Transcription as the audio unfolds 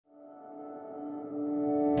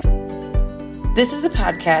This is a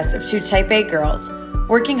podcast of two Type A girls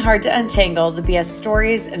working hard to untangle the BS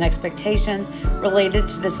stories and expectations related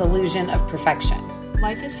to this illusion of perfection.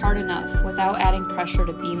 Life is hard enough without adding pressure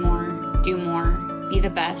to be more, do more, be the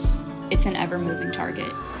best. It's an ever-moving target.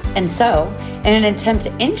 And so, in an attempt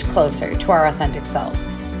to inch closer to our authentic selves,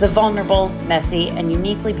 the vulnerable, messy, and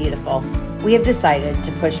uniquely beautiful, we have decided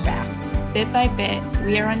to push back. Bit by bit,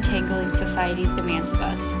 we are untangling society's demands of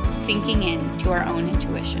us, sinking in to our own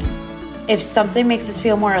intuition. If something makes us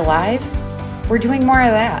feel more alive, we're doing more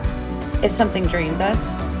of that. If something drains us,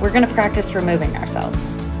 we're going to practice removing ourselves.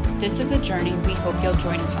 This is a journey we hope you'll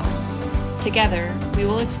join us on. Together, we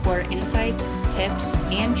will explore insights, tips,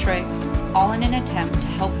 and tricks, all in an attempt to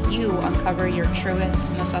help you uncover your truest,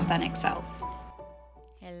 most authentic self.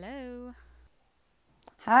 Hello.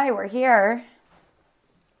 Hi, we're here.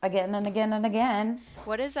 Again and again and again.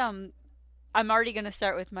 What is, I'm already going to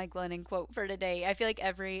start with my Glennon quote for today. I feel like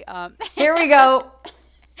every, Here we go.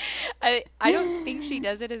 I don't think she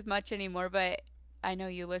does it as much anymore, but I know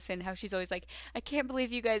you listen, how she's always like, I can't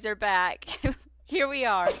believe you guys are back. Here we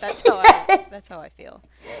are. That's how I feel.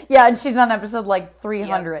 Yeah, and she's on episode like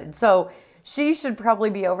 300. Yep. So she should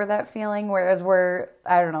probably be over that feeling, whereas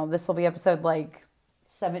I don't know, this will be episode like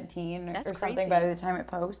 17 or something crazy. by the time it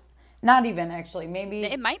posts. Not even, actually. Maybe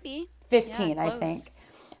it might be 15, yeah, I close. think.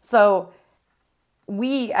 So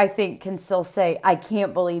I think, can still say, I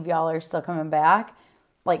can't believe y'all are still coming back.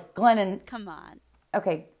 Like, Glennon. Come on.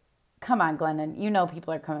 Okay, come on, Glennon. You know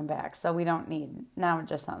people are coming back, so we don't need, now it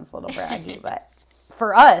just sounds a little braggy, but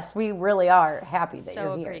for us, we really are happy that So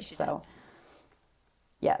you're here. appreciative. So,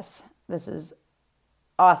 yes, this is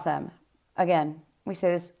awesome. Again, we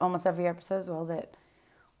say this almost every episode as well, that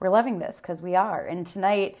we're loving this because we are. And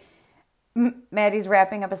tonight, Maddie's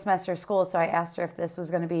wrapping up a semester of school, so I asked her if this was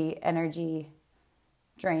going to be energy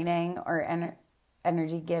draining or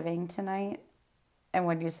energy giving tonight. And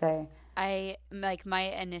what did you say? My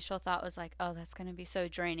initial thought was like, oh, that's going to be so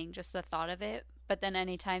draining, just the thought of it. But then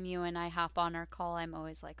anytime you and I hop on our call, I'm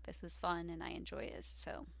always like, this is fun and I enjoy it.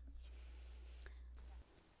 So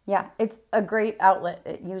yeah, it's a great outlet.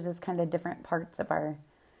 It uses kind of different parts of our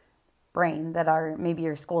brain that are maybe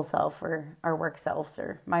your school self or our work selves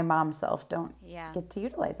or my mom self don't get to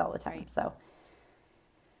utilize all the time. Right. So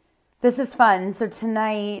this is fun. So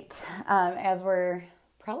tonight, as we're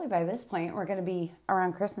probably by this point, we're going to be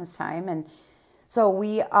around Christmas time. And so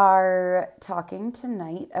we are talking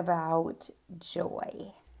tonight about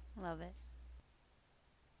joy. Love it.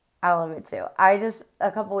 I love it too.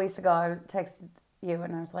 A couple weeks ago, I texted you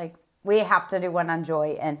and I was like, we have to do one on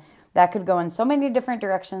joy. And that could go in so many different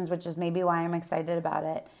directions, which is maybe why I'm excited about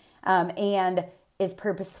it. And is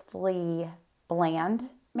purposefully bland,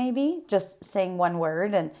 maybe, just saying one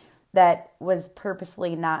word. And that was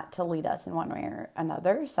purposely not to lead us in one way or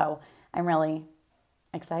another. So I'm really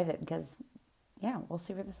excited because, yeah, we'll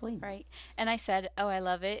see where this leads. Right. And I said, oh, I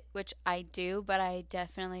love it, which I do, but I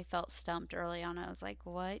definitely felt stumped early on. I was like,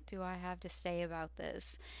 what do I have to say about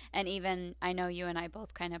this? And even, I know you and I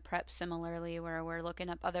both kind of prep similarly where we're looking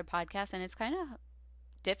up other podcasts, and it's kind of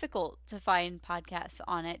difficult to find podcasts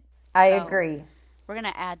on it. I agree. We're going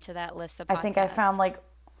to add to that list of podcasts. I think I found like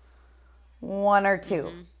one or two.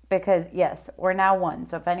 Mm-hmm. Because, yes, we're now one.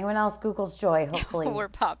 So if anyone else Googles joy, hopefully. We're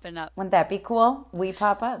popping up. Wouldn't that be cool? We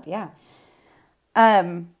pop up, yeah.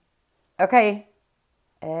 Okay.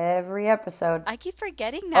 Every episode. I keep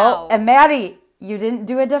forgetting now. Oh, and Maddie, you didn't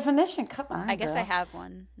do a definition. Come on, I guess girl. I have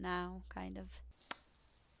one now, kind of.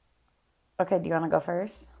 Okay, do you want to go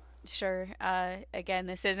first? Sure. Again,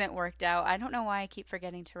 this isn't worked out. I don't know why I keep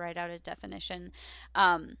forgetting to write out a definition.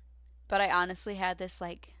 But I honestly had this,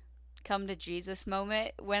 like, come to Jesus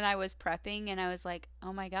moment when I was prepping, and I was like,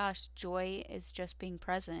 oh my gosh, joy is just being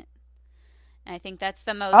present. And I think that's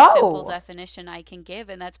the most simple definition I can give,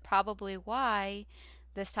 and that's probably why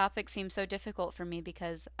this topic seems so difficult for me,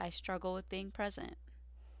 because I struggle with being present.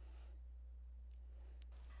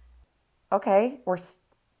 Okay, we're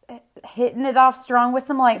hitting it off strong with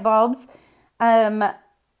some light bulbs.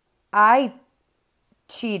 I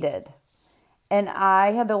cheated, and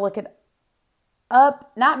I had to look it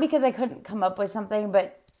up, not because I couldn't come up with something,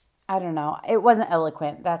 but I don't know. It wasn't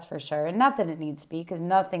eloquent, that's for sure. And not that it needs to be, because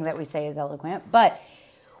nothing that we say is eloquent. But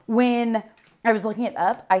when I was looking it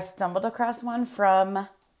up, I stumbled across one from,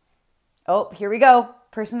 here we go.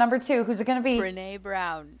 Person number 2. Who's it going to be? Brene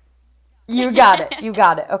Brown. You got it. You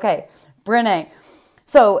got it. Okay. Brene.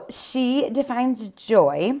 So she defines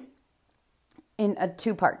joy in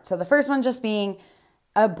 2 parts. So the first one just being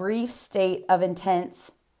a brief state of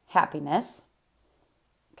intense happiness.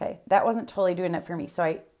 Okay, that wasn't totally doing it for me. So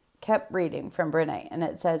I kept reading from Brene, and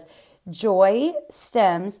it says, joy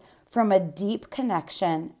stems from a deep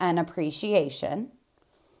connection and appreciation,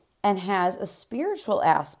 and has a spiritual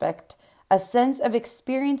aspect, a sense of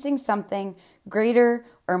experiencing something greater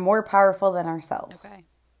or more powerful than ourselves. Okay.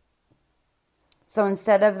 So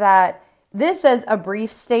instead of that, this says a brief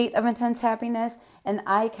state of intense happiness, and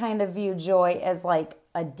I kind of view joy as like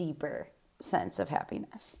a deeper sense of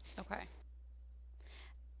happiness. Okay.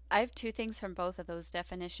 I have two things from both of those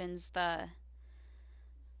definitions.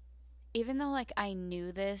 Even though like I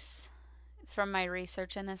knew this from my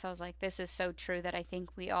research in this, I was like, this is so true that I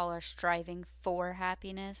think we all are striving for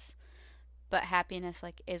happiness, but happiness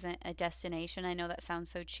like isn't a destination. I know that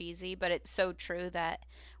sounds so cheesy, but it's so true that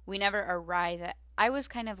we never arrive at. I was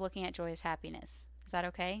kind of looking at joy as happiness. Is that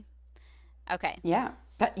okay? Okay. Yeah.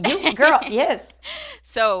 You, girl, yes.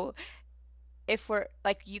 So if we're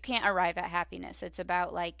like, you can't arrive at happiness. It's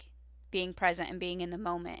about like being present and being in the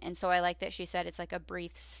moment. And so I like that she said it's like a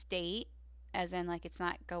brief state, as in like it's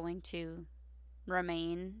not going to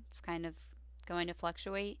remain. It's kind of going to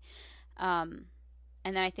fluctuate. And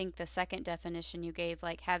then I think the second definition you gave,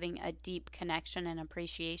 like having a deep connection and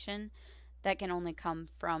appreciation, that can only come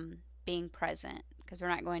from being present, because we're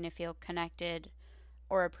not going to feel connected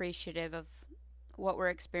or appreciative of what we're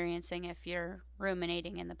experiencing if you're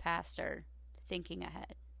ruminating in the past or thinking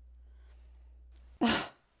ahead.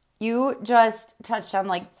 You just touched on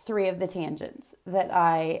like 3 of the tangents that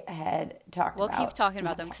I had talked about. We'll keep talking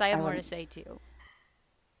about them because I have more to say too.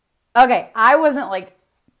 Okay, I wasn't like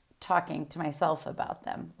talking to myself about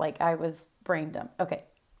them. Like I was brain dump. Okay,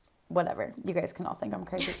 whatever. You guys can all think I'm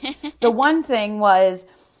crazy. The one thing was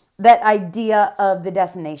that idea of the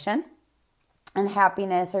destination, and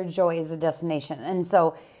happiness or joy is a destination. And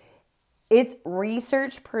so it's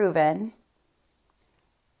research proven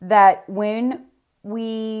that when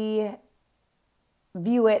we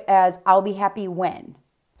view it as I'll be happy when.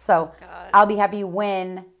 So I'll be happy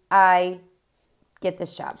when I get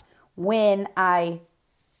this job, when I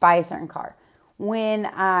buy a certain car, when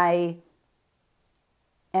I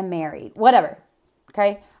am married, whatever.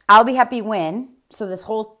 Okay. I'll be happy when. So this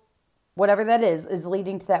whole, whatever that is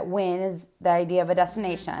leading to that when is the idea of a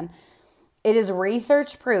destination. It is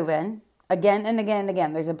research proven again and again and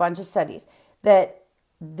again. There's a bunch of studies that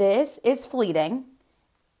this is fleeting.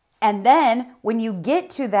 And then when you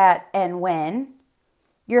get to that and when,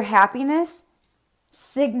 your happiness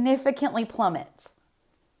significantly plummets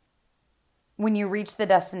when you reach the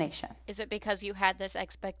destination. Is it because you had this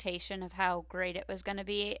expectation of how great it was going to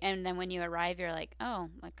be, and then when you arrive, you're like, oh,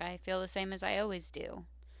 like I feel the same as I always do?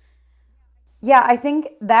 Yeah, I think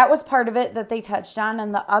that was part of it that they touched on.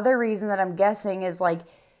 And the other reason that I'm guessing is like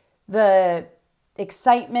the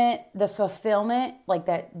excitement, the fulfillment, like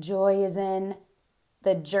that joy is in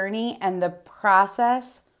the journey and the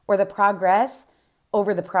process or the progress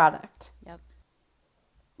over the product. Yep.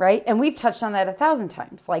 Right? And we've touched on that 1,000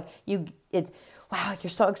 times. Like it's, wow, you're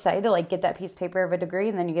so excited to like get that piece of paper of a degree,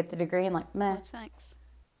 and then you get the degree and like, meh. What's next?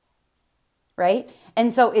 Right?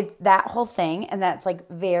 And so it's that whole thing, and that's like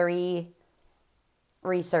very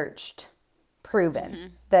researched,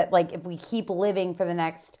 proven that like if we keep living for the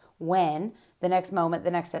next when, the next moment, the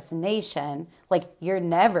next destination, like you're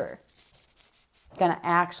never gonna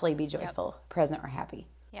actually be joyful, present, or happy.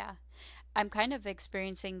 Yeah. I'm kind of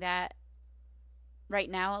experiencing that right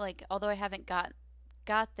now. Like, although I haven't got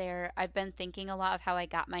there, I've been thinking a lot of how I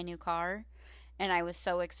got my new car, and I was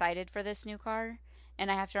so excited for this new car.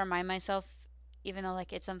 And I have to remind myself, even though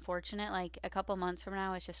like it's unfortunate, like a couple months from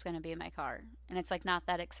now, it's just going to be my car, and it's like not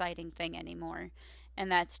that exciting thing anymore.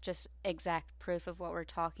 And that's just exact proof of what we're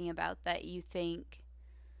talking about, that you think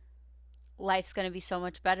life's going to be so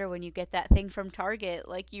much better when you get that thing from Target,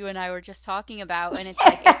 like you and I were just talking about. And it's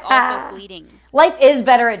like, it's also fleeting. Life is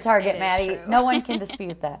better at Target, Maddie. True. No one can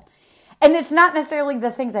dispute that. And it's not necessarily the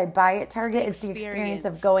things I buy at Target. It's the experience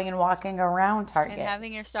of going and walking around Target. And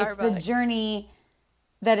having your Starbucks. It's the journey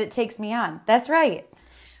that it takes me on. That's right.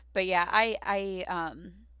 But yeah, I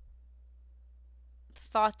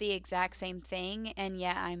thought the exact same thing, and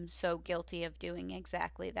yet I'm so guilty of doing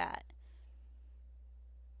exactly that.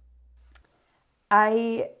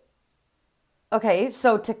 Okay,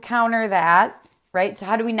 so to counter that, right? So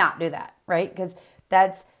how do we not do that, right? Because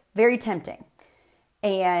that's very tempting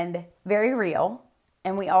and very real,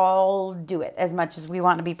 and we all do it as much as we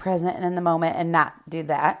want to be present and in the moment and not do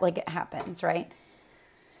that. Like it happens, right?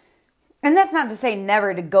 And that's not to say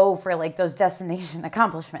never to go for like those destination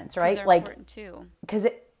accomplishments, right? They're like important too. Because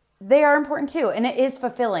they are important too, and it is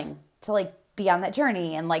fulfilling to like be on that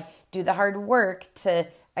journey and like do the hard work to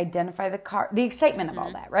identify the excitement of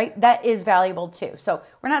all that, right? That is valuable too. So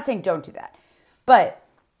we're not saying don't do that, but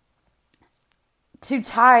to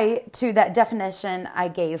tie to that definition I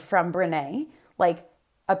gave from Brene, like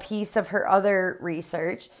a piece of her other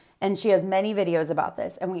research, and she has many videos about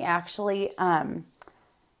this. And we actually,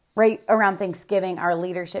 right around Thanksgiving, our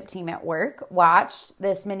leadership team at work watched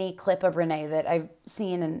this mini clip of Brene that I've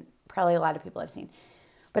seen, and probably a lot of people have seen.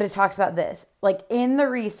 But it talks about this. Like in the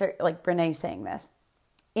research, like Brene's saying this,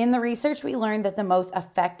 in the research, we learned that the most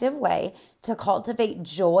effective way to cultivate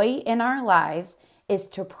joy in our lives is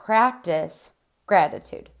to practice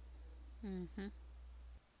gratitude. Mm-hmm.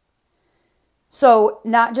 So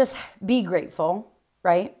not just be grateful,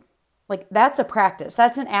 right? Like that's a practice.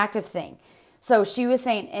 That's an active thing. So she was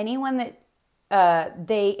saying anyone that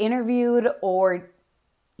they interviewed or,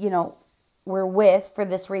 were with for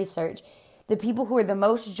this research, the people who are the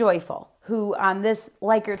most joyful, who on this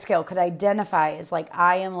Likert scale could identify as like,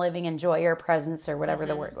 I am living in joy or presence or whatever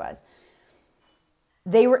the word was,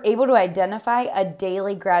 they were able to identify a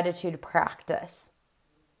daily gratitude practice,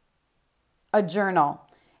 a journal,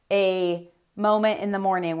 a moment in the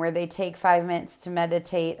morning where they take 5 minutes to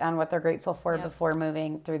meditate on what they're grateful for before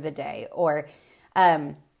moving through the day. Or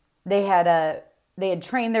they had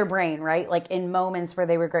trained their brain, right? Like in moments where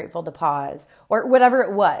they were grateful to pause or whatever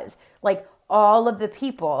it was. Like all of the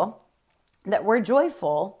people that were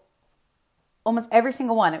joyful, almost every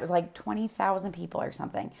single one, it was like 20,000 people or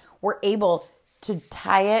something, were able to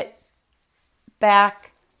tie it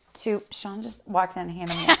back to... Sean just walked in and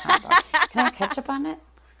handed me a hot dog. Can I have ketchup on it?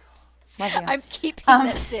 Love you. I'm keeping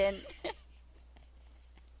this in.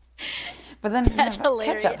 But then that's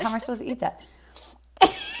hilarious. Ketchup. How am I supposed to eat that?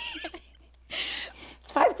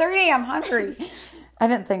 It's 5:30. I'm hungry. I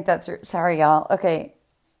didn't think that's... Sorry, y'all. Okay.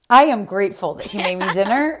 I am grateful that he made me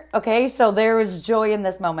dinner. Okay. So there was joy in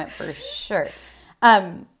this moment for sure.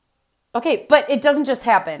 Okay, but it doesn't just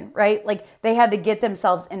happen, right? Like they had to get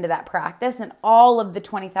themselves into that practice, and all of the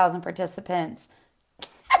 20,000 participants,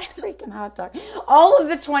 freaking hot dog, all of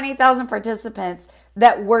the 20,000 participants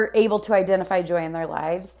that were able to identify joy in their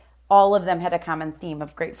lives, all of them had a common theme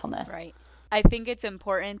of gratefulness. Right. I think it's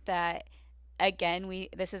important that, again,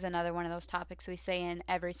 this is another one of those topics we say in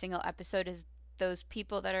every single episode, is those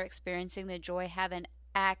people that are experiencing the joy have an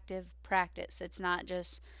active practice. It's not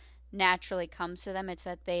just naturally comes to them. It's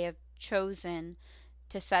that they have chosen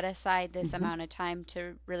to set aside this amount of time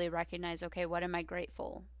to really recognize, okay, what am I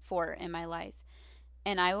grateful for in my life?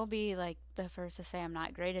 And I will be like the first to say I'm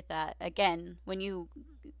not great at that. Again, when you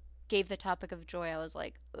gave the topic of joy, I was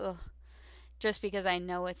like, ugh, just because I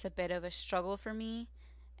know it's a bit of a struggle for me.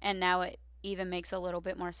 And now it even makes a little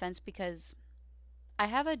bit more sense because I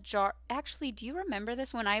have a jar. Actually, do you remember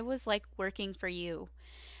this? When I was like working for you,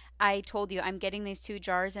 I told you I'm getting these 2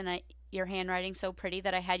 jars, and your handwriting's so pretty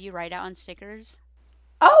that I had you write out on stickers.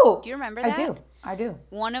 Oh, do you remember that? I do.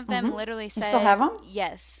 One of them literally said, you still have them?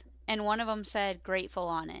 Yes. And one of them said grateful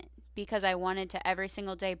on it, because I wanted to every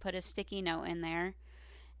single day put a sticky note in there.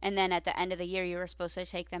 And then at the end of the year, you were supposed to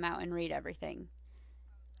take them out and read everything.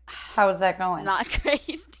 How is that going? Not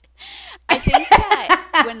great. I think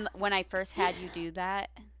that when I first had you do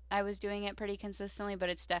that, I was doing it pretty consistently, but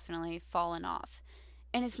it's definitely fallen off.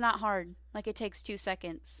 And it's not hard. Like it takes 2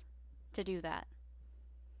 seconds to do that.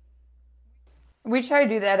 We try to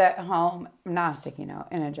do that at home. Not a sticky note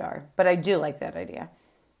in a jar, but I do like that idea.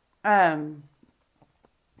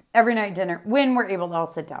 Every night dinner, when we're able to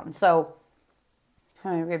all sit down. So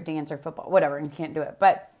we have dance or football, whatever, and can't do it.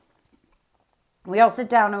 But we all sit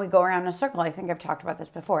down and we go around in a circle. I think I've talked about this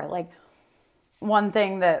before. Like one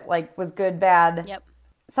thing that like was good, bad. Yep.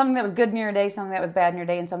 Something that was good in your day, something that was bad in your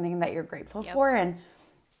day, and something that you're grateful for. And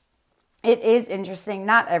it is interesting,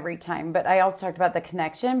 not every time, but I also talked about the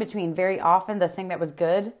connection between very often the thing that was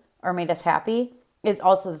good or made us happy is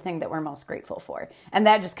also the thing that we're most grateful for. And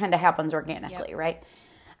that just kind of happens organically, right?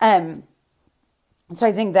 So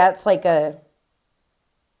I think that's like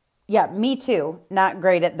me too. Not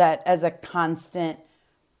great at that as a constant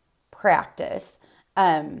practice.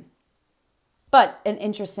 But an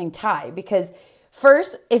interesting tie, because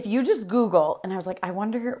first, if you just Google, and I was like, I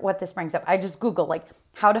wonder what this brings up. I just Google like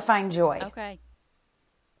how to find joy. Okay.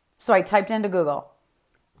 So I typed into Google.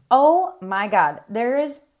 Oh my God. There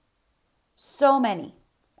is so many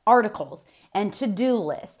articles and to-do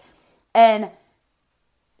lists. And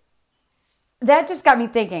that just got me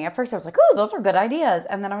thinking. At first I was like, oh, those are good ideas.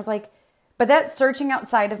 And then I was like, but that's searching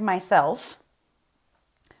outside of myself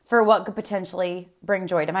for what could potentially bring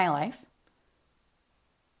joy to my life.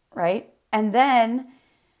 Right? And then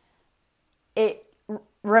it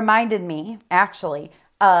reminded me, actually,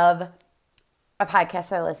 of a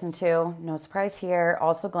podcast I listen to. No surprise here,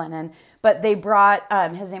 also Glennon. But they brought,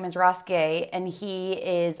 his name is Ross Gay, and he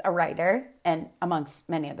is a writer and amongst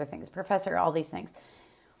many other things, professor, all these things.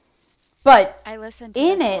 But I listened to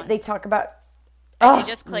in this it, one. they talk about, It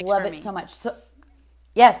just clicked love for it me. so much. So,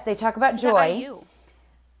 yes, they talk about He's joy. at IU.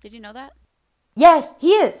 Did you know that? Yes,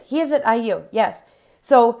 he is. He is at IU. Yes.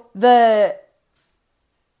 So the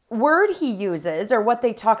word he uses, or what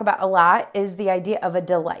they talk about a lot, is the idea of a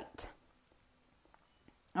delight.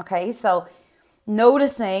 Okay, so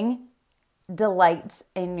noticing delights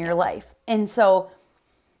in your life. And so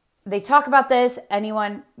they talk about this.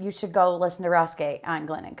 Anyone, you should go listen to Ross Gay on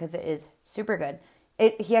Glennon because it is super good.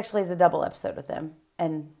 He actually has a double episode with him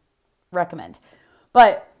and recommend.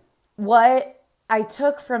 But what I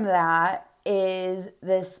took from that is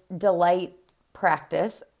this delight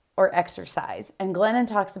practice or exercise. And Glennon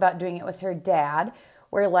talks about doing it with her dad,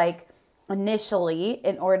 where like initially,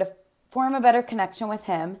 in order to form a better connection with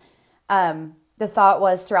him, the thought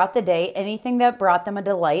was throughout the day, anything that brought them a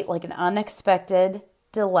delight, like an unexpected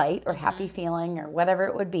delight or happy feeling or whatever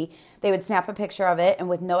it would be, they would snap a picture of it and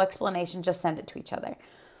with no explanation, just send it to each other.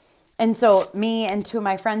 And so me and two of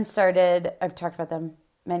my friends started, I've talked about them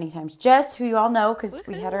many times, Jess, who you all know because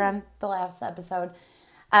we had her on the last episode,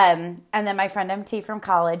 and then my friend MT from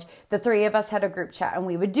college, the three of us had a group chat and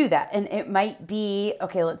we would do that. And it might be,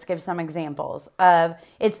 okay, let's give some examples of,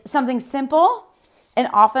 it's something simple and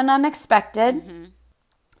often unexpected.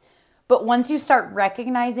 But once you start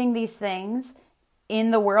recognizing these things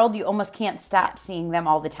in the world, you almost can't stop seeing them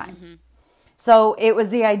all the time. So it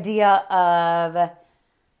was the idea of,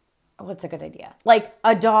 what's a good idea? Like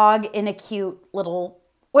a dog in a cute little,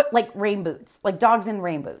 like rain boots, like dogs in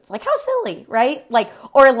rain boots. Like how silly, right? Like,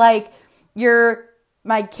 or like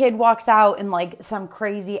my kid walks out in like some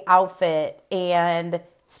crazy outfit and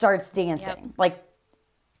starts dancing. Like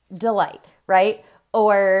delight, right?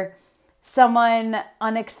 Or someone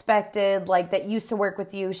unexpected, like that used to work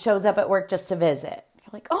with you, shows up at work just to visit.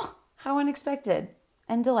 You're like, oh, how unexpected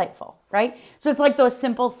and delightful, right? So it's like those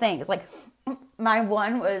simple things. Like my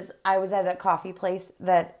one was, I was at a coffee place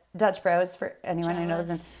that Dutch Bros, for anyone who knows,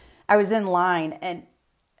 and I was in line and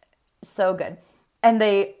so good. And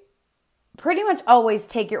they pretty much always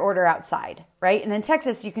take your order outside, right? And in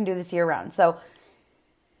Texas, you can do this year round. So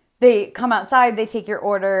they come outside, they take your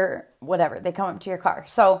order, whatever. They come up to your car.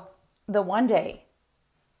 So the one day,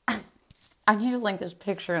 I need to link this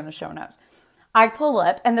picture in the show notes. I pull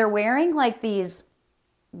up and they're wearing like these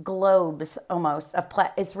globes almost of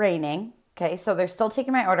it's raining. Okay. So they're still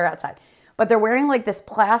taking my order outside, but they're wearing like this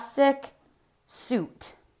plastic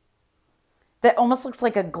suit that almost looks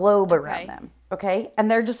like a globe around them. Okay. And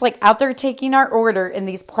they're just like out there taking our order in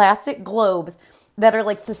these plastic globes that are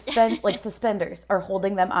like like suspenders are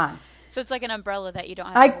holding them on. So it's like an umbrella that you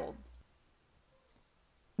don't have to hold.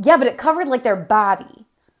 Yeah, but it covered like their body.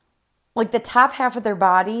 Like the top half of their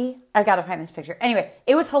body. I gotta find this picture. Anyway,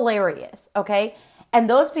 it was hilarious, okay? And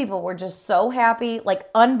those people were just so happy,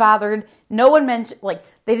 like unbothered. No one mentioned, like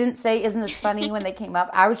they didn't say, isn't this funny when they came up?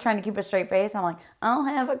 I was trying to keep a straight face. I'm like, I'll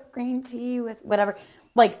have a green tea with whatever.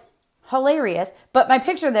 Like hilarious. But my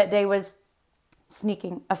picture that day was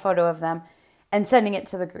sneaking a photo of them and sending it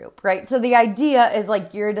to the group, right? So the idea is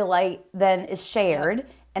like your delight then is shared. Yep.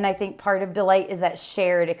 And I think part of delight is that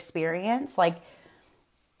shared experience. Like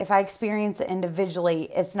if I experience it individually,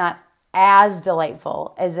 it's not as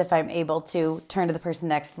delightful as if I'm able to turn to the person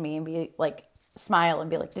next to me and be like, smile and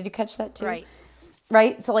be like, did you catch that too? Right.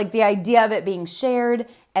 Right? So like the idea of it being shared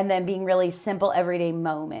and then being really simple everyday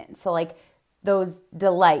moments. So like those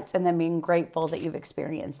delights and then being grateful that you've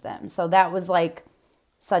experienced them. So that was like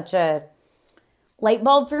such a light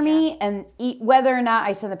bulb for me. And whether or not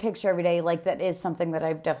I send the picture every day, like that is something that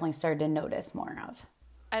I've definitely started to notice more of.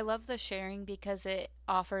 I love the sharing because it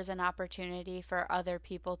offers an opportunity for other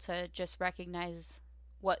people to just recognize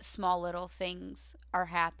what small little things are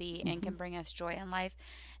happy and can bring us joy in life.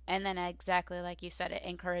 And then exactly like you said, it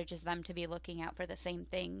encourages them to be looking out for the same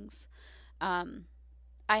things. I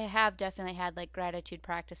have definitely had like gratitude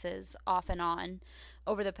practices off and on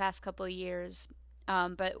over the past couple of years.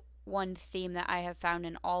 But one theme that I have found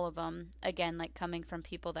in all of them, again, like coming from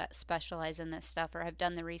people that specialize in this stuff or have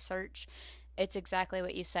done the research, it's exactly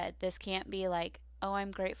what you said. This can't be like, oh,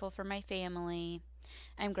 I'm grateful for my family.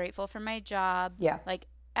 I'm grateful for my job. Yeah. Like,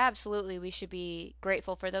 absolutely, we should be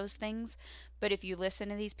grateful for those things. But if you listen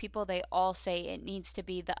to these people, they all say it needs to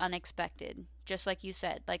be the unexpected. Just like you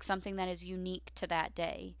said, like something that is unique to that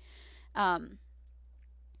day. And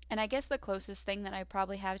I guess the closest thing that I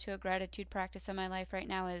probably have to a gratitude practice in my life right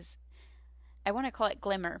now is, I want to call it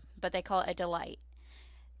glimmer, but they call it a delight.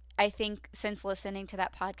 I think since listening to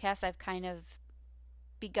that podcast, I've kind of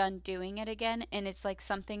begun doing it again, and it's like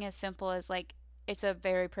something as simple as like it's a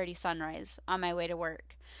very pretty sunrise on my way to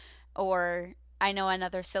work. Or I know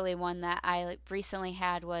another silly one that I like recently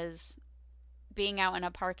had was being out in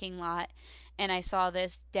a parking lot, and I saw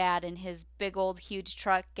this dad in his big old huge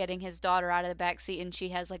truck getting his daughter out of the back seat, and she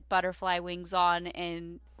has like butterfly wings on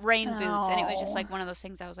and rain boots, and it was just Oh. like one of those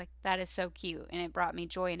things I was like, that is so cute, and it brought me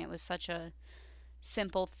joy, and it was such a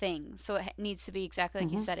simple thing. So it needs to be exactly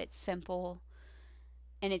like you said, it's simple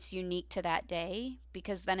and it's unique to that day,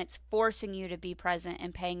 because then it's forcing you to be present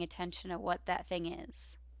and paying attention to what that thing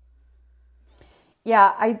is.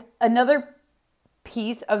 Yeah, I another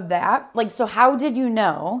piece of that, like, so how did you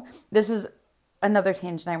know? This is another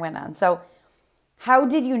tangent I went on. So, how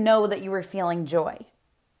did you know that you were feeling joy?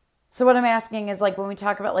 So, what I'm asking is, like, when we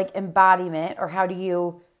talk about like embodiment, or how do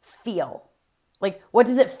you feel? Like, what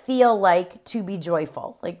does it feel like to be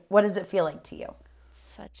joyful? Like, what does it feel like to you?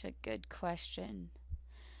 Such a good question.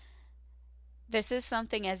 This is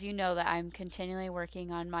something, as you know, that I'm continually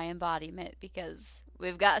working on my embodiment because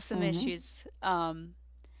we've got some issues. But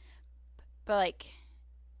like,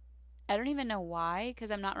 I don't even know why, because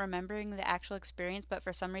I'm not remembering the actual experience, but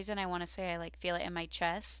for some reason I want to say I like feel it in my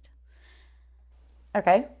chest.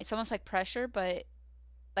 Okay. It's almost like pressure, but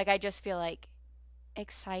like I just feel like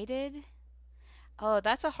excited. Oh,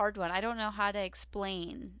 that's a hard one. I don't know how to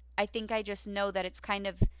explain. I think I just know that it's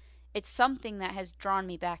something that has drawn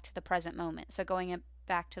me back to the present moment. So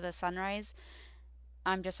back to the sunrise,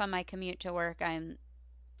 I'm just on my commute to work. I'm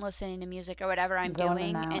listening to music or whatever I'm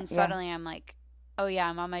Zoning doing, out. and Yeah. suddenly I'm like, oh yeah,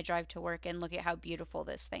 I'm on my drive to work, and look at how beautiful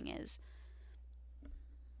this thing is.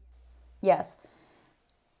 Yes.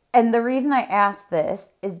 And the reason I ask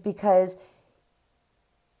this is because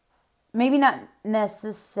maybe not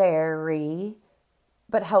necessary,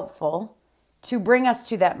 but helpful to bring us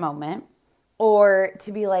to that moment, or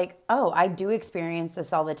to be like, oh, I do experience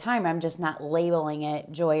this all the time. I'm just not labeling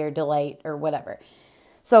it joy or delight or whatever.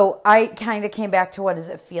 So I kind of came back to what does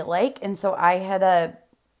it feel like? And so I had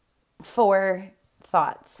 4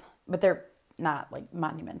 thoughts, but they're not like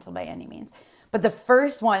monumental by any means. But the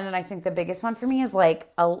first one, and I think the biggest one for me, is like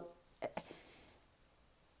and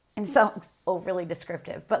it sounds overly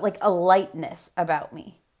descriptive, but like a lightness about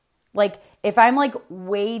me. Like if I'm like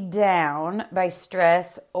weighed down by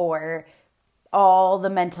stress or all the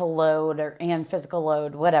mental load and physical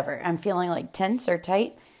load, whatever, I'm feeling like tense or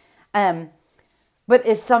tight. But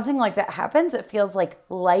if something like that happens, it feels like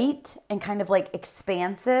light and kind of like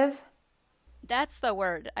expansive. That's the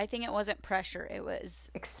word. I think it wasn't pressure. It was,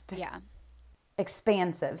 yeah.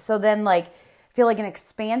 Expansive. So then like feel like an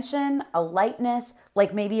expansion, a lightness,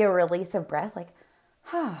 like maybe a release of breath, like,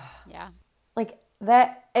 Yeah. like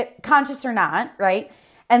that, conscious or not, right?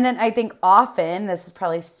 And then I think often, this is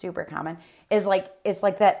probably super common, is like, it's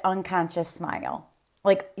like that unconscious smile.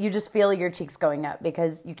 Like you just feel your cheeks going up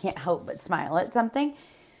because you can't help but smile at something.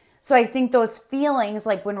 So I think those feelings,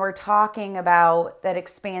 like when we're talking about that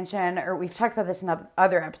expansion, or we've talked about this in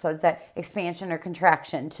other episodes, that expansion or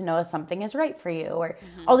contraction to know if something is right for you, or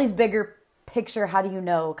all these bigger picture, how do you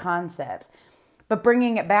know concepts. But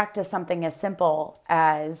bringing it back to something as simple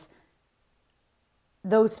as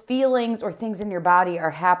those feelings or things in your body are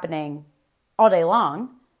happening all day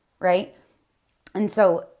long, right? And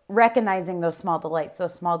so recognizing those small delights,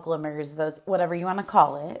 those small glimmers, those whatever you want to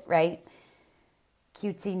call it, right?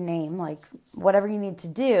 Cutesy name, like whatever you need to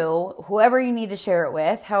do, whoever you need to share it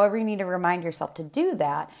with, however you need to remind yourself to do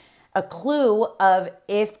that, a clue of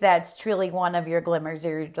if that's truly one of your glimmers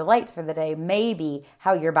or your delight for the day, maybe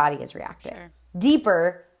how your body is reacting. Sure.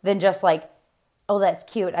 Deeper than just like, oh, that's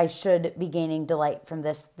cute, I should be gaining delight from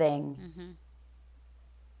this thing.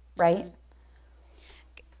 Right?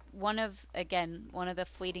 One of the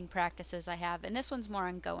fleeting practices I have, and this one's more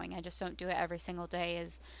ongoing, I just don't do it every single day,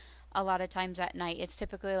 is a lot of times at night, it's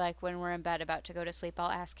typically like when we're in bed about to go to sleep, I'll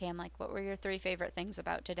ask him, like, what were your 3 favorite things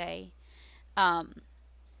about today?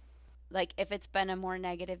 Like, if it's been a more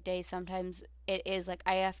negative day, sometimes it is like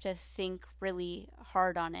I have to think really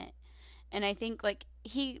hard on it. And I think, like,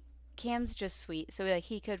 Cam's just sweet, so, like,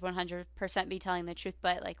 he could 100% be telling the truth,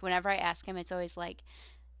 but, like, whenever I ask him, it's always, like,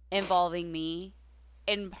 involving me.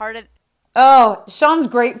 And part of... Oh, Sean's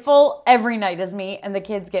grateful every night as me, and the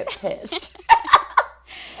kids get pissed.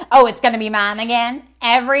 Oh, it's going to be mom again?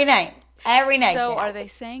 Every night. Every night. So Dad. are they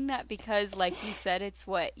saying that because, like you said, it's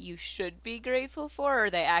what you should be grateful for, or are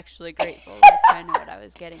they actually grateful? That's kind of what I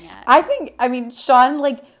was getting at. I mean, Sean,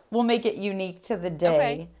 like, will make it unique to the day.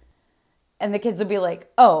 Okay. And the kids will be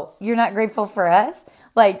like, oh, you're not grateful for us?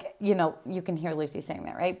 Like, you know, you can hear Lucy saying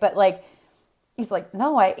that, right? But, like, he's like,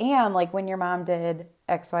 no, I am, like, when your mom did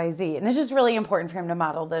X, Y, Z. And it's just really important for him to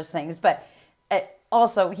model those things. But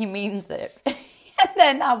also he means it. And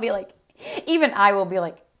then I'll be like, even I will be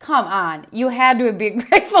like, come on, you had to be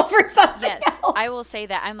grateful for something Yes, else. I will say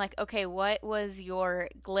that. I'm like, okay, what was your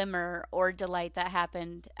glimmer or delight that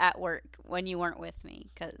happened at work when you weren't with me?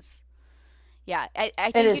 Because yeah, I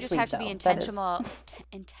It think you is just have sweet to be though. That is.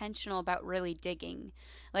 intentional about really digging.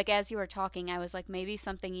 Like as you were talking, I was like, maybe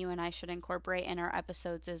something you and I should incorporate in our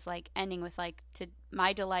episodes is like ending with like, to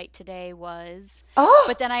my delight today was. Oh,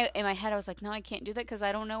 But then I in my head I was like, no, I can't do that because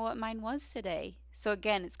I don't know what mine was today. So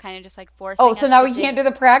again, it's kind of just like oh, forcing so us now to we can't dig. do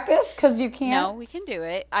the practice because you No, can't. we can do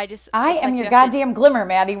it. I just I it's am like you your have to. goddamn glimmer,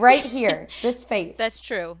 Maddie, right here. This face. That's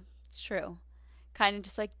true. It's true. Kind of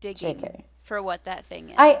just like digging JK. for what that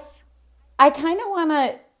thing I is. I kind of want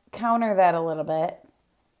to counter that a little bit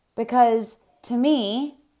because to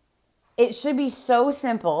me, it should be so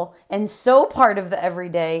simple and so part of the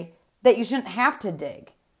everyday that you shouldn't have to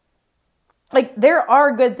dig. Like, there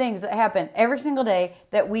are good things that happen every single day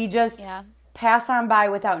that we just Yeah. pass on by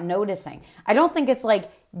without noticing. I don't think it's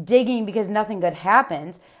like digging because nothing good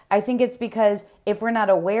happens. I think it's because if we're not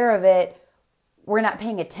aware of it, we're not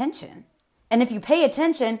paying attention. And if you pay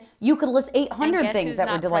attention, you could list And 800 guess things who's that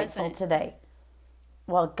were not delightful present? today.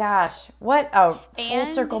 Well, gosh, what a full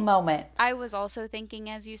circle And moment. I was also thinking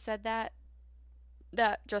as you said that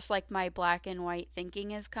just like my black and white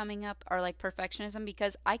thinking is coming up, or like perfectionism,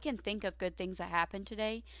 because I can think of good things that happened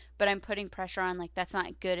today, but I'm putting pressure on like that's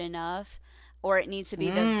not good enough, or it needs to be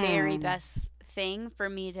the very best thing for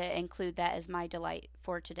me to include that as my delight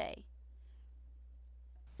for today,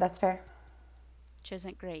 That's fair. which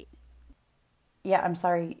isn't great. Yeah, I'm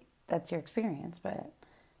sorry that's your experience, but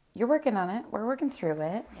you're working on it. We're working through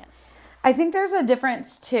it. Yes. I think there's a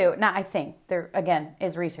difference too. Now, I think there again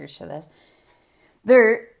is research to this.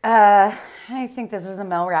 I think this was a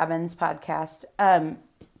Mel Robbins podcast.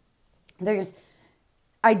 There's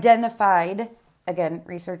identified, again,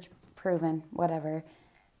 research proven, whatever.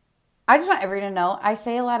 I just want everyone to know I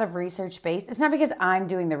say a lot of research based. It's not because I'm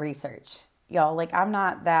doing the research, y'all. Like, I'm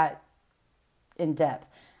not that in depth.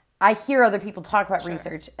 I hear other people talk about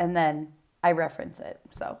research and then I reference it.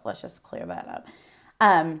 So let's just clear that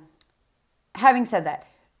up. Having said that,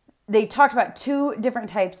 they talked about two different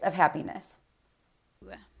types of happiness.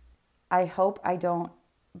 I hope I don't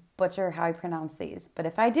butcher how I pronounce these, but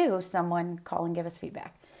if I do, someone call and give us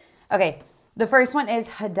feedback. Okay, the first one is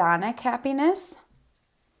hedonic happiness,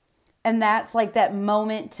 and that's like that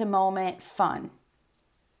moment to moment fun.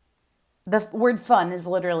 The word fun is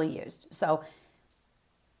literally used. So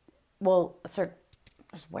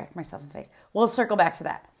just whack myself in the face. We'll circle back to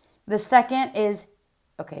that. The second is,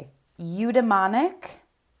 eudaimonic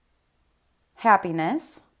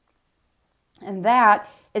happiness. And that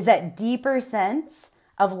is that deeper sense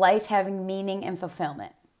of life having meaning and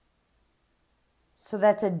fulfillment. So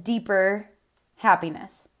that's a deeper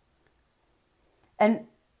happiness. And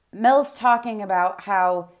Mel's talking about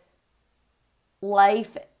how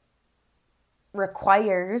life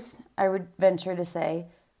requires, I would venture to say,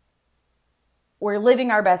 we're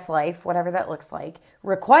living our best life, whatever that looks like,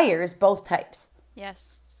 requires both types.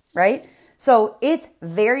 Yes. Right? So it's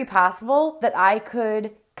very possible that I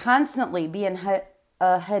could constantly be in a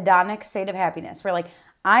hedonic state of happiness where like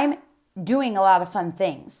I'm doing a lot of fun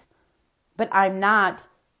things, but I'm not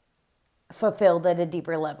fulfilled at a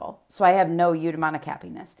deeper level. So I have no eudaimonic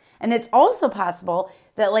happiness. And it's also possible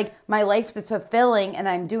that like my life is fulfilling and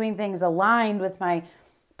I'm doing things aligned with my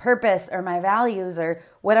purpose or my values or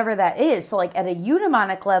whatever that is. So like at a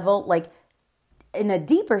eudaimonic level, like in a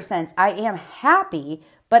deeper sense, I am happy,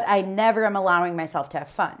 but I never am allowing myself to have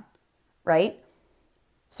fun, right?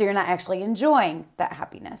 So you're not actually enjoying that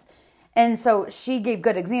happiness. And so she gave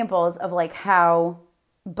good examples of like how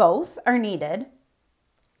both are needed.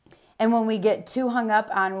 And when we get too hung up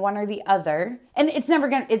on one or the other, and it's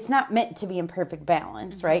not meant to be in perfect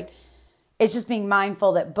balance, right? It's just being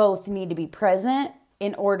mindful that both need to be present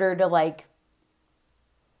in order to like,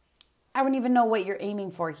 I wouldn't even know what you're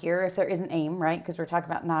aiming for here if there is an aim, right? Because we're talking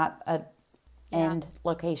about not a end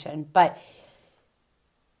location. But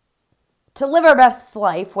to live our best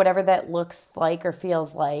life, whatever that looks like or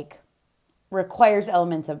feels like, requires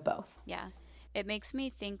elements of both. Yeah. It makes me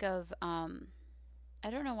think of, I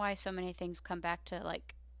don't know why so many things come back to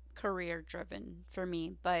like career driven for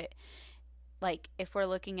me, but like if we're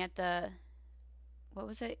looking at what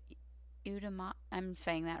was it? I'm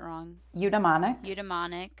saying that wrong.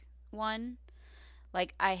 Eudaimonic one.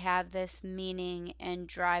 Like I have this meaning and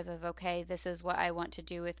drive of, okay, this is what I want to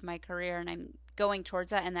do with my career and I'm going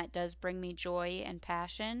towards that and that does bring me joy and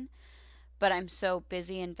passion. But I'm so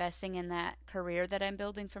busy investing in that career that I'm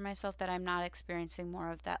building for myself that I'm not experiencing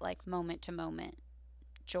more of that like moment to moment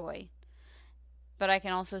joy. but I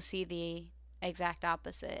can also see the exact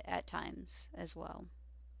opposite at times as well.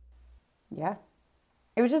 Yeah.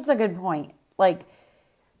 It was just a good point. Like,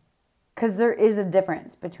 because there is a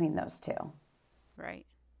difference between those two. Right.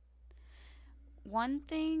 One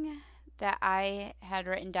thing that I had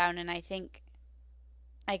written down, and I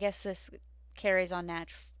guess this carries on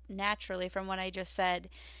naturally from what I just said,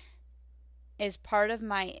 is part of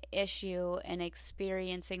my issue in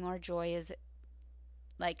experiencing more joy is,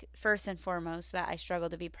 like, first and foremost, that I struggle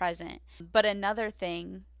to be present. But another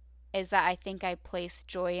thing is that I think I place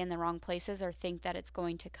joy in the wrong places, or think that it's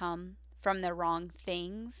going to come from the wrong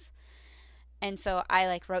things. And so I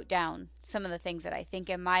like wrote down some of the things that I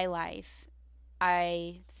think in my life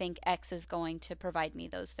I think X is going to provide me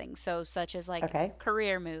those things. So such as like Okay.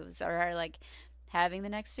 career moves, or like having the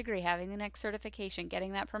next degree, having the next certification,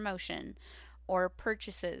 getting that promotion, or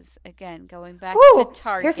purchases. Again, going back to Woo!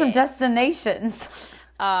 Here's some Target. destinations.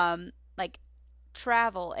 Like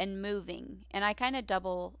travel and moving. And I kind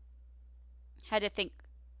of had to think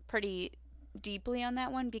pretty deeply on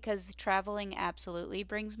that one, because traveling absolutely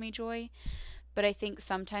brings me joy. But I think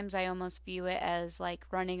sometimes I almost view it as like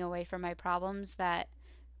running away from my problems. That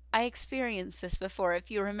I experienced this before, if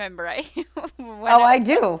you remember. I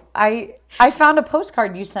do. I found a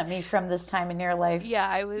postcard you sent me from this time in your life. Yeah,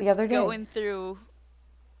 I the was other day. going through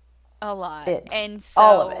a lot. And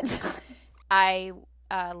all of so it. I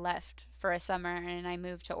left for a summer and I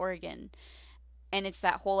moved to Oregon. And it's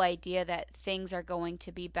that whole idea that things are going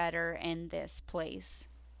to be better in this place.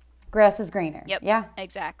 Grass is greener. Yep. Yeah.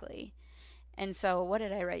 Exactly. And so what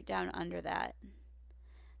did I write down under that?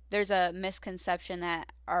 There's a misconception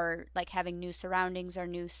that our like having new surroundings or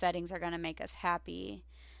new settings are going to make us happy.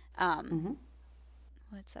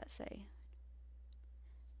 What's that say?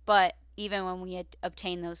 But even when we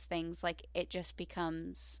obtain those things, like it just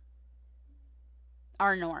becomes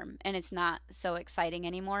our norm and it's not so exciting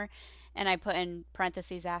anymore. And I put in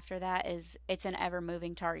parentheses after that is it's an ever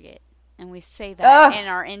moving target. And we say that in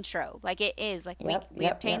our intro. Like it is. Like we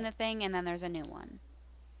obtain the thing and then there's a new one.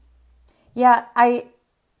 Yeah, I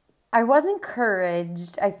was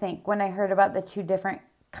encouraged, I think, when I heard about the two different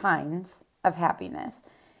kinds of happiness.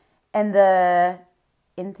 And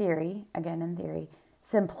in theory,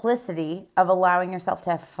 simplicity of allowing yourself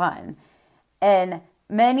to have fun. And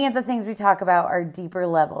many of the things we talk about are deeper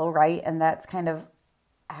level, right? And that's kind of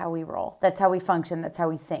how we roll. That's how we function. That's how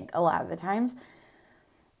we think a lot of the times.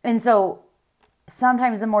 And so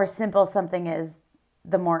sometimes the more simple something is,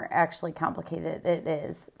 the more actually complicated it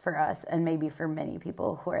is for us and maybe for many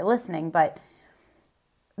people who are listening. But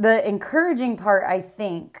the encouraging part, I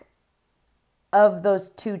think, of those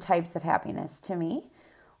two types of happiness to me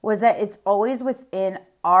was that it's always within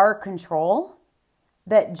our control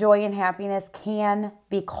that joy and happiness can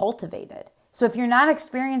be cultivated. So if you're not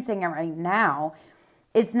experiencing it right now,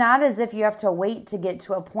 it's not as if you have to wait to get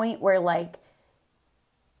to a point where like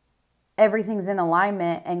everything's in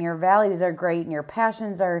alignment and your values are great and your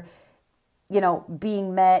passions are,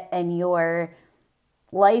 being met and your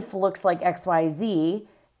life looks like XYZ.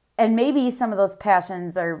 And maybe some of those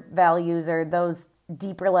passions or values or those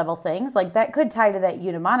deeper level things, like that could tie to that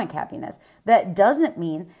eudaimonic happiness. That doesn't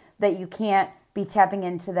mean that you can't be tapping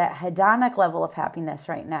into that hedonic level of happiness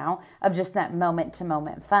right now of just that moment to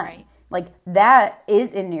moment fun. Right. Like that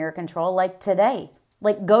is in your control, like today.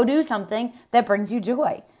 Like go do something that brings you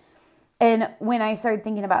joy. And when I started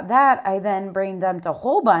thinking about that, I then brain dumped a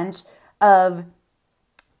whole bunch of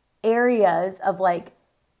areas of like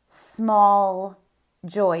small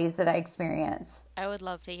joys that I experience. I would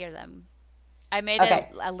love to hear them. I made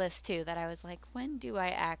a list too that I was like, when do I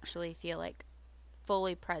actually feel like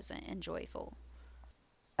fully present and joyful?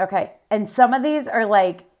 Okay. And some of these are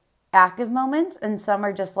like active moments and some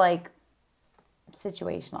are just like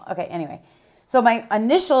situational. Okay. Anyway, so my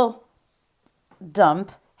initial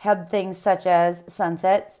dump had things such as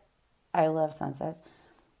sunsets. I love sunsets.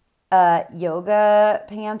 Yoga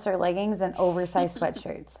pants or leggings and oversized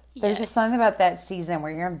sweatshirts. There's just something about that season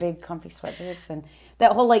where you're in big comfy sweatshirts and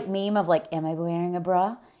that whole like meme of like, am I wearing a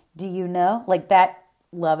bra? Do you know? Like that,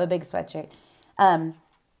 love a big sweatshirt.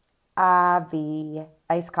 Avi,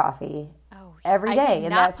 iced coffee every day.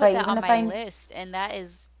 And that's why even on my list, and that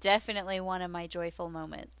is definitely one of my joyful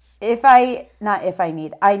moments. I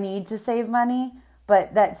need to save money,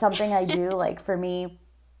 but that's something I do like for me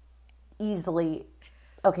easily.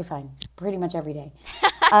 Okay, fine. Pretty much every day.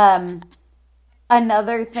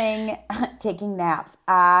 Another thing, taking naps.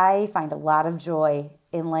 I find a lot of joy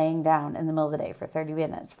in laying down in the middle of the day for 30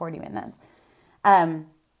 minutes, 40 minutes.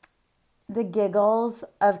 The giggles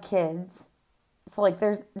of kids. So like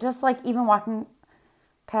there's just like even walking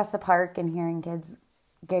past the park and hearing kids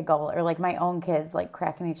giggle, or like my own kids like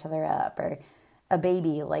cracking each other up, or a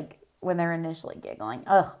baby like when they're initially giggling.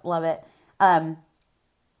 Ugh, love it.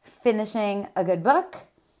 Finishing a good book,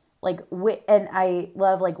 and I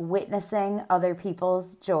love like witnessing other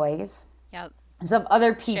people's joys. Yep. So if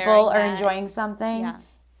other people are enjoying something,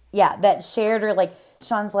 yeah, that shared, or like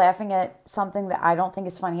Sean's laughing at something that I don't think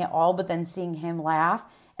is funny at all, but then seeing him laugh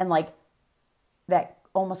and like that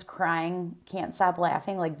almost crying, can't stop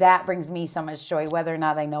laughing, like that brings me so much joy, whether or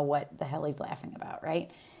not I know what the hell he's laughing about, right?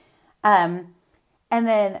 And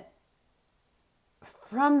then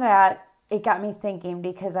from that, it got me thinking,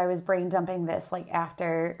 because I was brain dumping this like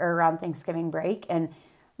after or around Thanksgiving break, and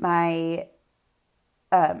my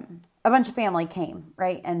a bunch of family came,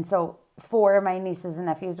 right? And so 4 of my nieces and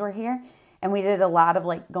nephews were here, and we did a lot of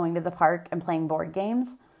like going to the park and playing board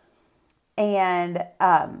games. And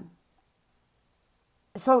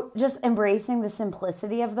so just embracing the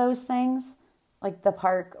simplicity of those things, like the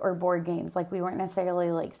park or board games. Like we weren't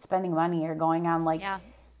necessarily like spending money or going on like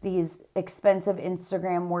these expensive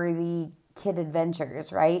Instagram worthy kid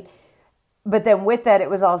adventures, right? But then with that, it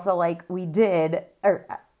was also like we did, or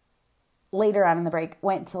later on in the break,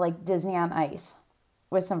 went to like Disney on Ice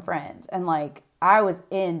with some friends. And like, I was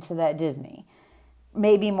into that Disney,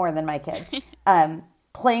 maybe more than my kid.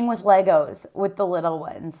 Playing with Legos with the little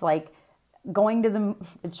ones, like going to the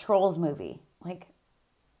Trolls movie. Like,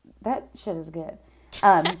 that shit is good.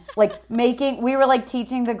 Like we were like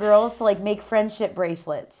teaching the girls to like make friendship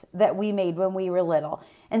bracelets that we made when we were little.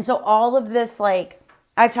 And so all of this, like,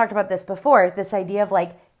 I've talked about this before, this idea of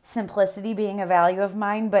like simplicity being a value of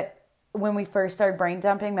mine. But when we first started brain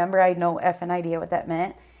dumping, remember, I had no effing idea what that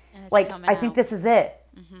meant. Like, I think this is it.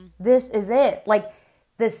 Mm-hmm. This is it. Like,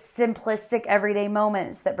 the simplistic everyday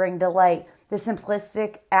moments that bring delight, the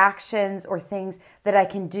simplistic actions or things that I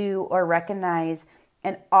can do or recognize.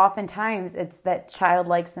 And oftentimes it's that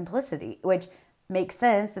childlike simplicity, which makes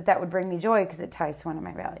sense that would bring me joy because it ties to one of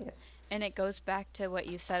my values. And it goes back to what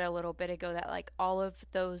you said a little bit ago, that like all of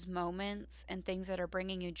those moments and things that are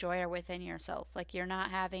bringing you joy are within yourself. Like you're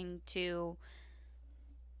not having to,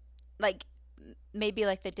 like, maybe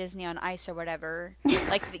like the Disney on Ice or whatever.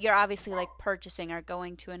 Like you're obviously like purchasing or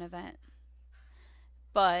going to an event.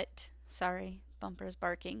 But, sorry, bumper's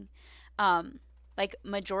barking. Like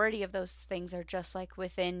majority of those things are just like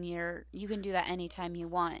within you can do that anytime you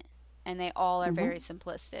want. And they all are very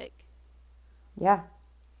simplistic. Yeah.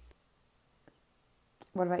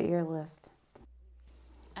 What about your list?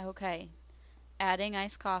 Okay. Adding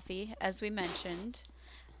iced coffee, as we mentioned.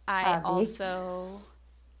 I also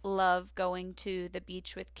love going to the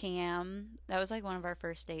beach with Cam. That was like one of our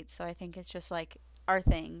first dates, so I think it's just like our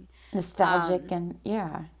thing. Nostalgic and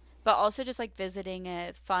yeah. But also just like visiting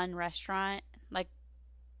a fun restaurant, like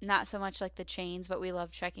not so much like the chains, but we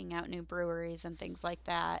love checking out new breweries and things like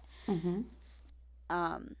that. Mm-hmm.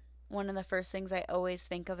 One of the first things I always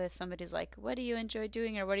think of if somebody's like, what do you enjoy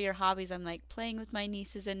doing or what are your hobbies? I'm like, playing with my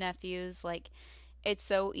nieces and nephews. Like, it's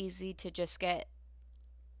so easy to just get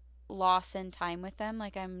lost in time with them.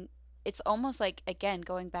 Like, it's almost like, again,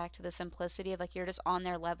 going back to the simplicity of like, you're just on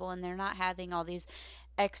their level and they're not having all these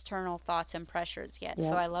external thoughts and pressures yet. Yep.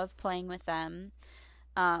 So I love playing with them.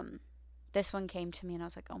 This one came to me and I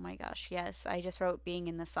was like, oh my gosh, yes. I just wrote being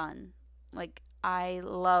in the sun. Like, I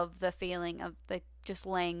love the feeling of the just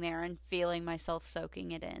laying there and feeling myself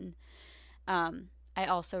soaking it in. I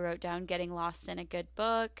also wrote down getting lost in a good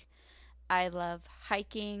book. I love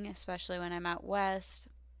hiking, especially when I'm out west.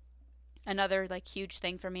 Another like huge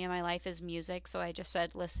thing for me in my life is music. So I just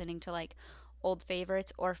said listening to like old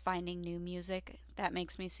favorites or finding new music. That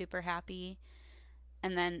makes me super happy.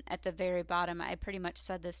 And then at the very bottom, I pretty much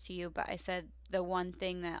said this to you, but I said the one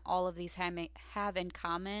thing that all of these have in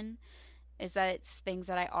common is that it's things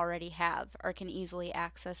that I already have or can easily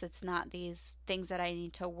access. It's not these things that I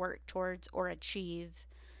need to work towards or achieve.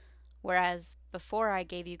 Whereas before I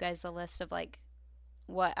gave you guys a list of like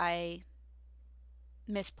what I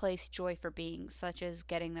misplaced joy for being, such as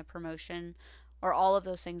getting the promotion or all of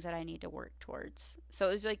those things that I need to work towards. So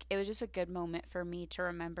it was just a good moment for me to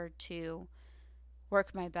remember to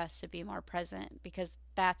work my best to be more present, because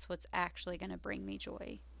that's what's actually going to bring me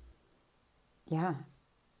joy. Yeah.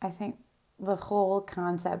 I think the whole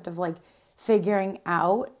concept of like figuring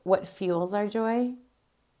out what fuels our joy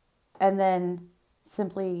and then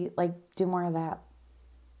simply like do more of that.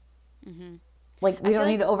 Mm-hmm. Like we don't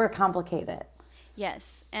need to overcomplicate it.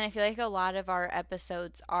 Yes. And I feel like a lot of our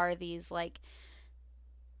episodes are these like,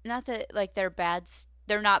 not that like they're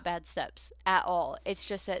they're not bad steps at all. It's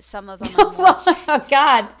just that some of them are more Oh,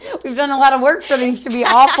 God. We've done a lot of work for these to be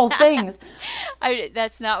awful things.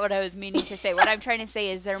 that's not what I was meaning to say. What I'm trying to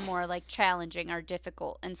say is they're more like challenging or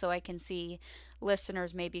difficult. And so I can see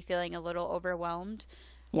listeners maybe feeling a little overwhelmed.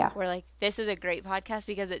 Yeah. We're like, this is a great podcast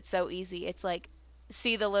because it's so easy. It's like,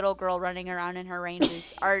 see the little girl running around in her rain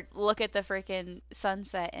boots, or look at the freaking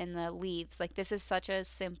sunset and the leaves. Like, this is such a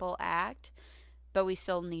simple act, but we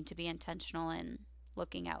still need to be intentional in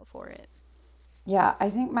looking out for it. Yeah, I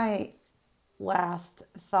think my last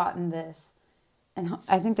thought in this, and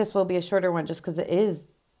I think this will be a shorter one just because it is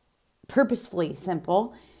purposefully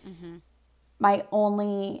simple. Mm-hmm.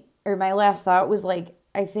 My last thought was like,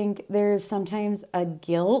 I think there's sometimes a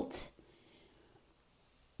guilt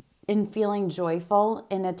in feeling joyful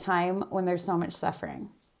in a time when there's so much suffering.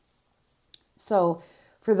 So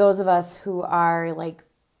for those of us who are like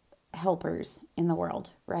helpers in the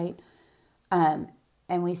world, right?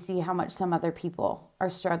 And we see how much some other people are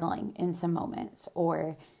struggling in some moments,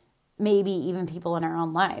 or maybe even people in our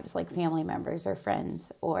own lives, like family members or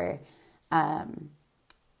friends, or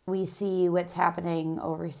we see what's happening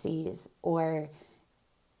overseas, or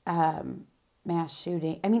mass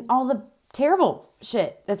shooting. I mean, all the terrible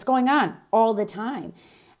shit that's going on all the time.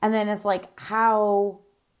 And then it's like, how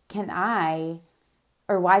can I,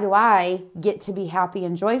 or why do I get to be happy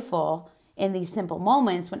and joyful in these simple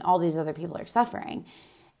moments when all these other people are suffering?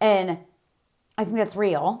 And I think that's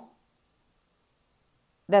real.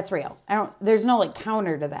 That's real. There's no like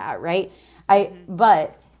counter to that, right?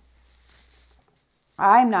 But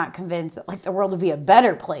I'm not convinced that like the world would be a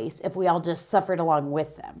better place if we all just suffered along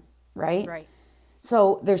with them, right? Right.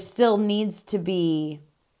 So there still needs to be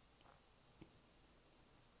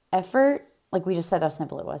effort, like we just said how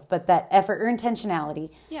simple it was, but that effort or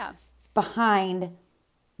intentionality behind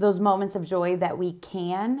those moments of joy that we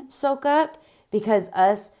can soak up, because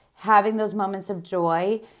us having those moments of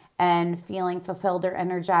joy and feeling fulfilled or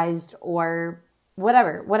energized or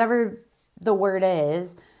whatever the word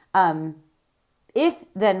is, if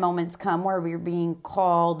then moments come where we're being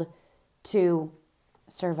called to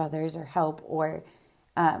serve others or help or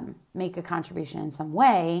make a contribution in some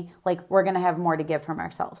way, like we're going to have more to give from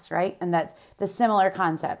ourselves, right? And that's the similar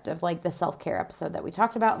concept of like the self-care episode that we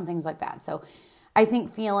talked about and things like that. So I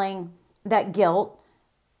think feeling that guilt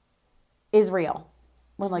is real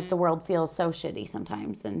when like the world feels so shitty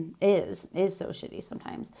sometimes, and is so shitty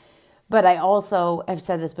sometimes. But I also have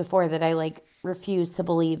said this before, that I like refuse to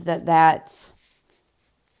believe that that's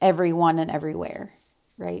everyone and everywhere,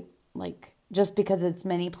 right? Like, just because it's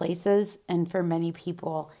many places and for many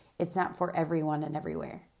people, it's not for everyone and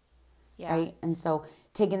everywhere. Yeah. Right? And so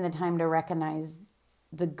taking the time to recognize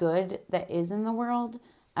the good that is in the world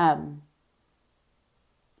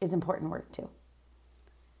is important work too.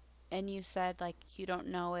 And you said like you don't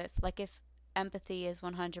know if empathy is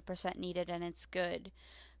 100% needed and it's good.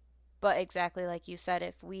 But exactly like you said,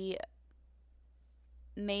 if we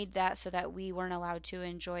made that so that we weren't allowed to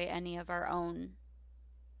enjoy any of our own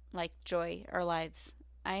like joy or lives.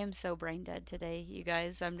 I am so brain dead today, you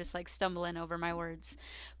guys. I'm just like stumbling over my words.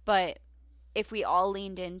 But if we all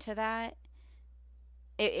leaned into that,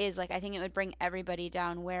 it is like, I think it would bring everybody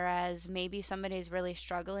down. Whereas maybe somebody's really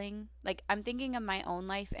struggling. Like, I'm thinking of my own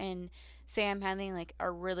life, and say I'm having like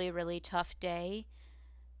a really, really tough day,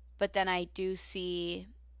 but then I do see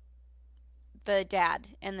the dad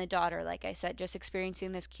and the daughter, like I said, just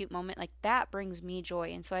experiencing this cute moment, like that brings me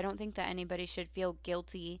joy. And so I don't think that anybody should feel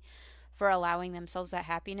guilty for allowing themselves that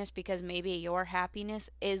happiness, because maybe your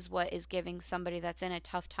happiness is what is giving somebody that's in a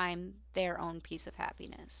tough time their own piece of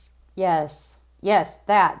happiness. Yes,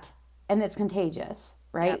 that. And it's contagious,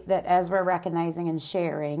 right? Yep. That as we're recognizing and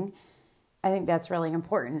sharing, I think that's really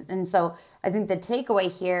important. And so I think the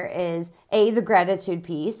takeaway here is the gratitude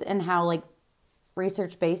piece, and how like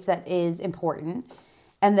research-based that is important.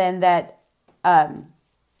 And then that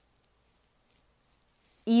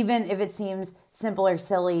even if it seems simple or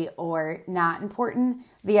silly or not important,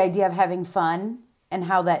 the idea of having fun and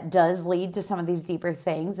how that does lead to some of these deeper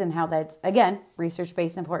things, and how that's, again,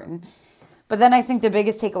 research-based important. But then I think the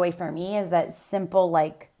biggest takeaway for me is that simple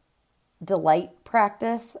like delight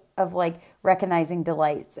practice of like recognizing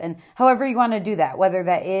delights, and however you want to do that, whether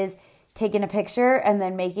that is taking a picture and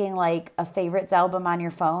then making like a favorites album on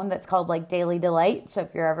your phone that's called like Daily Delight. So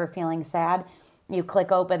if you're ever feeling sad, you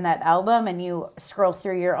click open that album and you scroll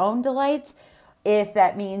through your own delights. If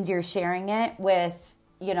that means you're sharing it with,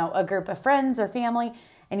 a group of friends or family,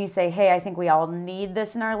 and you say, hey, I think we all need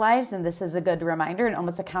this in our lives, and this is a good reminder and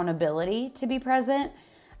almost accountability to be present,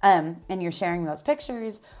 and you're sharing those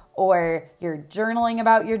pictures, or you're journaling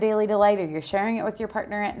about your daily delight, or you're sharing it with your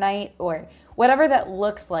partner at night, or whatever that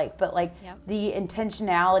looks like. But like the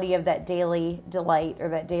intentionality of that daily delight or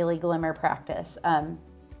that daily glimmer practice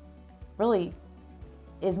really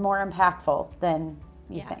is more impactful than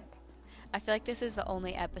you think. I feel like this is the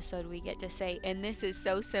only episode we get to say, and this is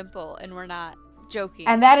so simple, and we're not joking.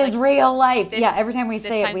 And that is real life. Every time we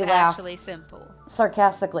say it, we laugh. Actually simple.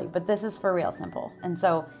 Sarcastically, but this is for real simple. And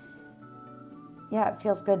so, it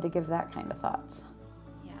feels good to give that kind of thoughts.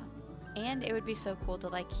 Yeah. And it would be so cool to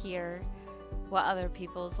like hear what other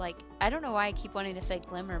people's like, I don't know why I keep wanting to say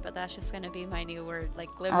glimmer, but that's just going to be my new word, like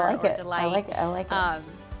glimmer or delight. I like it.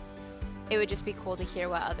 It would just be cool to hear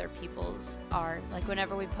what other people's are. Like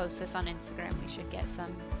whenever we post this on Instagram, we should get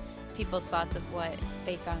some people's thoughts of what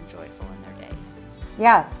they found joyful in their day.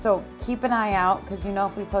 Yeah, so keep an eye out, because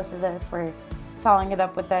if we posted this, we're following it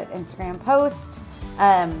up with that Instagram post.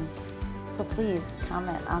 So please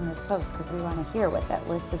comment on this post, because we want to hear what that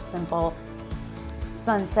list of simple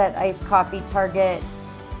sunset iced coffee, Target,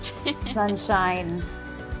 sunshine,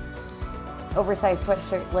 oversized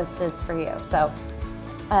sweatshirt list is for you. So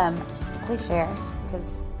please share,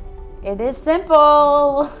 because it is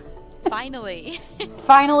simple. Finally.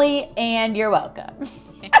 Finally, and you're welcome.